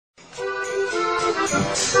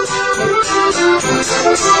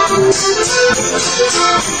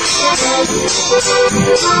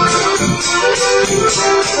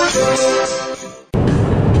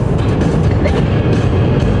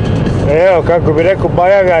Evo, kako bi rekao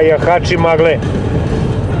Bajaga, jahači magle.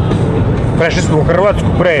 Prešli smo u Hrvatsku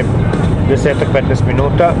pre 10-15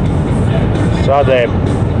 minuta. Sada je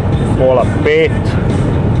 4:30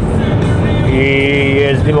 i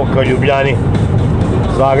jezdimo ka Ljubljani.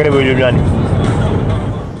 Zagrebu i Ljubljani.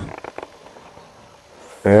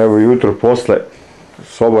 Evo jutro posle,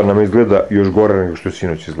 soba nam izgleda još gore nego što je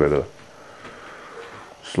sinoć izgledala.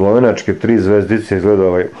 Slovenačke 3 zvezdice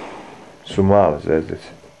izgleda su male zvezdice.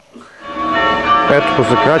 Eto,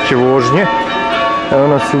 posle kraće vožnje, evo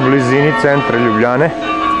nas u blizini centra Ljubljane.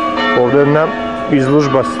 Ovdje je jedna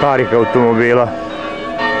izložba starih automobila,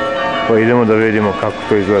 pa idemo da vidimo kako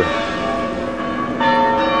to izgleda.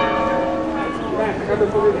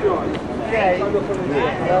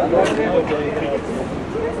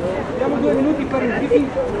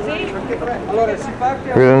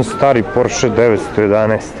 Jedan stari Porsche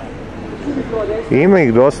 911. Ima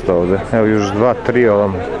ih dosta ovdje, evo još 2-3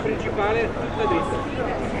 ovamo.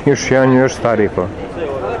 Još jedan je još stariji pa.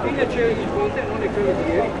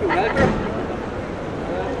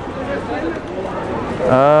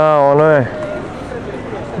 A, ono je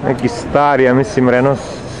neki stari, ja mislim Renault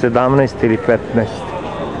 17 ili 15.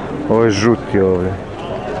 Ovo je žuti ovdje.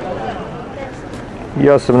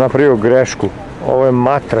 Ja sam napravio grešku. Ovo je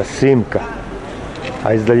Matra Simka.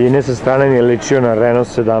 A iz daljine sa strane mi je ličio na Renault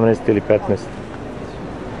 17 ili 15.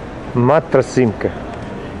 Matra Simka.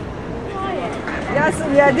 Ja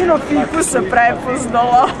sam jedino fikusa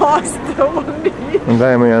prepoznala, ostalo nije.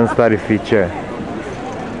 Dajemo jedan stari fiće.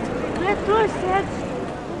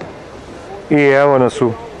 I evo nas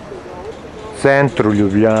u centru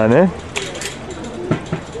Ljubljane.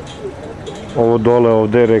 Ovo dole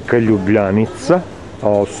ovdje je reka Ljubljanica, a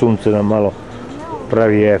ovo sunce nam malo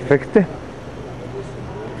pravi efekte.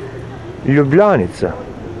 Ljubljanica.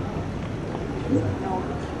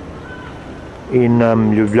 I na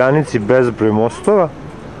Ljubljanici bezbroj mostova,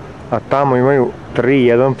 a tamo imaju 3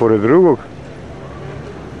 jedan pored drugog.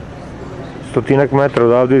 100-ak metra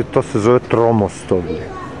odavde, to se zove tromost ovdje.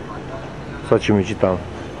 Sad ćemo ići tamo.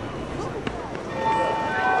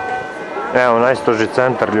 Evo najstroži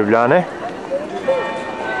centar Ljubljane.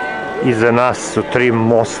 Iza nas su 3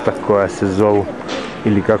 mosta koja se zovu,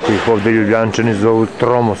 ili kako ih ovdje Ljubljančani zovu,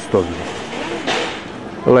 tromost ovdje.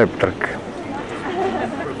 Lep trk.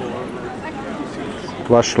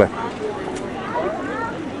 Baš lep.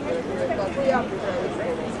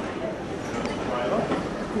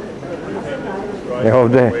 Evo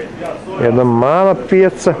ovdje je jedna mala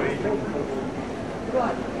pijaca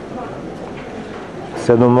s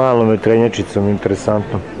jednom malom vetrenjačicom,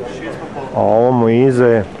 interesantno. A ovamo iza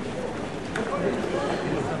je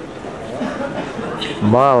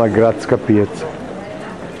mala gradska pijaca.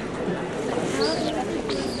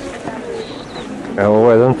 Evo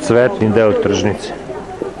ovo je jedan cvetni deo tržnice.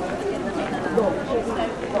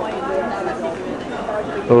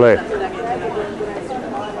 Lep.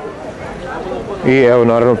 I evo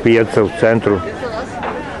naravno pijaca u centru.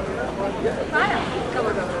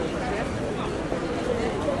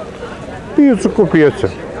 Pijaca ko pijaca.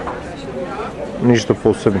 Ništa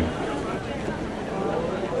posebno.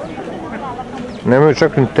 Nemaju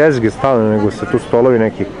čak ni tezge stavljene, nego se tu stolovi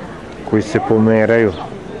neki koji se pomeraju.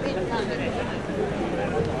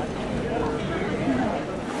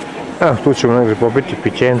 Evo, tu ćemo negdje popiti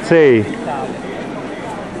pićence i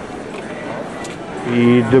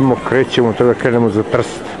idemo, krećemo, treba krenemo za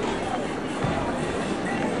Trst.